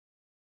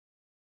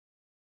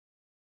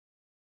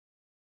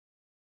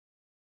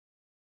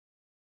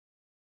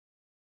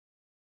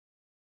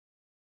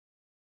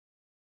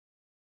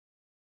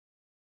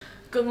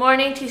Good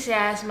morning,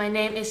 TCS. My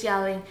name is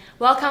Yaling.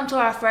 Welcome to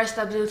our first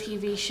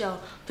WTV show.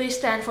 Please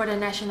stand for the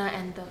national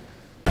anthem.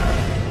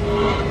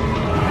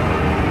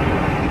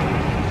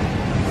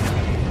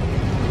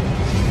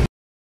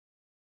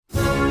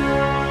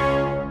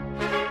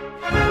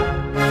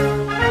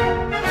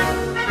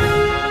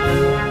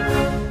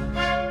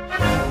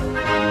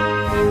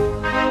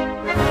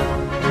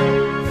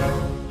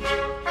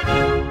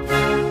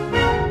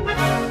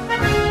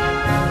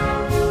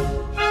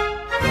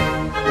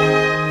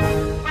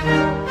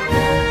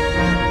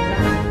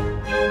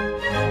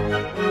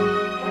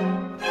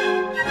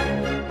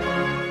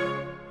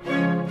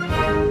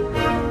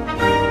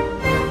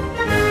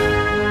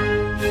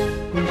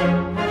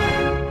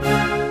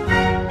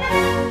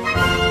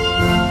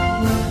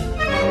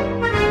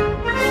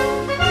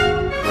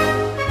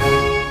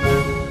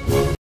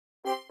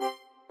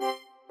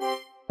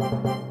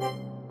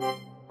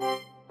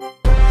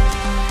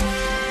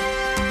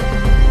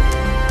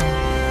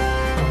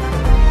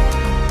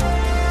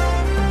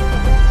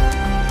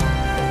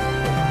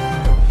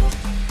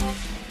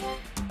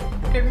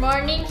 Good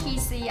morning,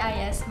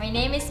 TCIS. My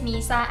name is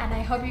Misa and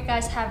I hope you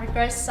guys have a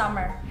great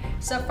summer.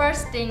 So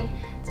first thing,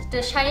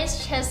 the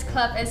Chinese Chess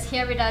Club is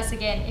here with us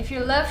again. If you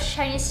love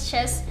Chinese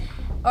chess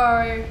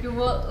or you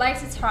would like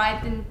to try,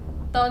 then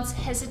don't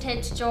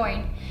hesitate to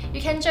join.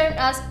 You can join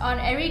us on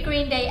every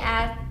green day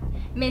at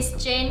Miss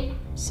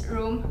Jane's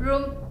room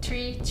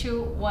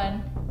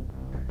 321.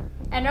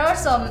 And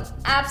also,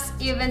 apps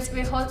events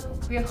will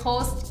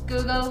host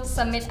Google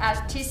Summit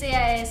at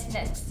TCIS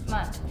next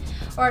month,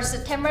 or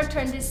September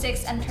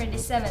 26th and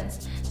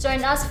 27th.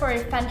 Join us for a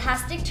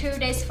fantastic 2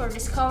 days for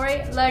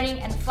discovery, learning,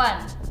 and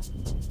fun.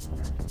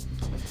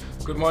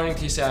 Good morning,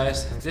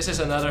 TCIS. This is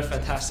another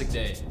fantastic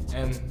day.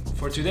 And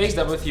for today's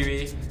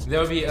WTV,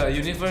 there will be a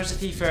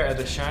university fair at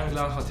the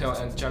Shangri-La Hotel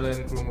and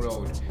Jalan Grung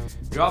Road.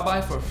 Drop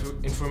by for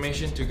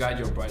information to guide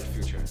your bright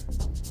future.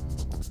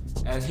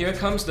 And here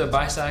comes the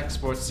BISAC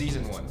Sports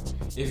Season 1.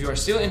 If you are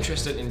still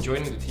interested in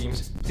joining the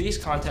teams, please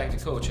contact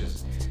the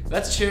coaches.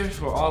 Let's cheer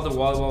for all the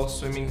volleyball,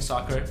 swimming,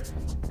 soccer,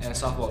 and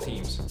softball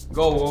teams.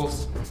 Go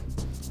Wolves!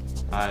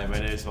 Hi, my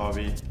name is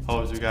Bobby.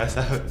 Hope you guys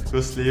have a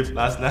good sleep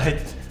last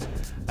night.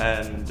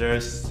 And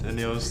there's the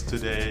news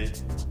today,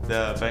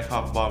 the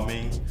Bangkok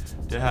bombing.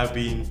 There have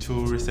been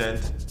 2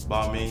 recent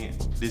bombing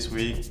this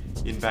week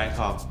in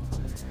Bangkok.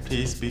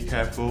 Please be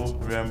careful.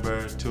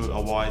 Remember to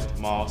avoid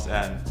malls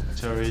and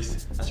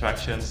tourist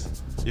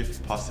attractions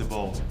if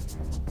possible.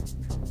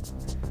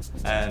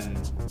 And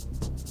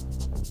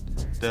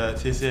the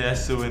TCS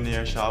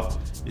souvenir shop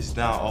is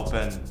now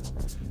open.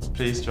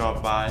 Please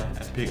drop by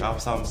and pick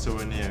up some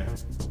souvenir.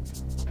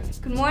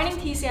 Good morning,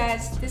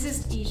 TCIS. This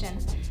is Ishan.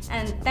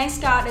 And thanks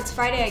God it's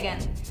Friday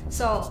again.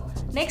 So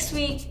next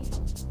week,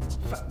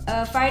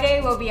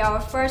 Friday will be our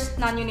first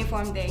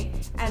non-uniform day.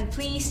 And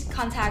please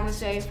contact us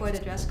today for the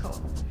dress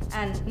code.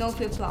 And no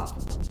flip-flop.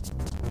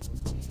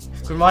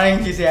 Good morning,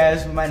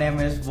 TCS. My name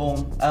is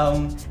Wong.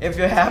 If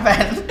you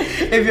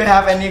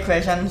have any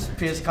questions,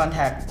 please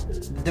contact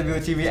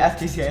WTV at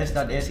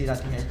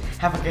tcs.ac.th.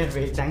 Have a great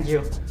week. Thank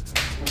you.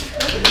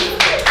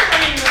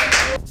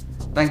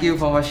 Thank you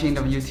for watching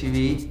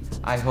WTV.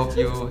 I hope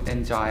you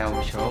enjoy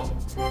our show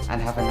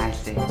and have a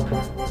nice day.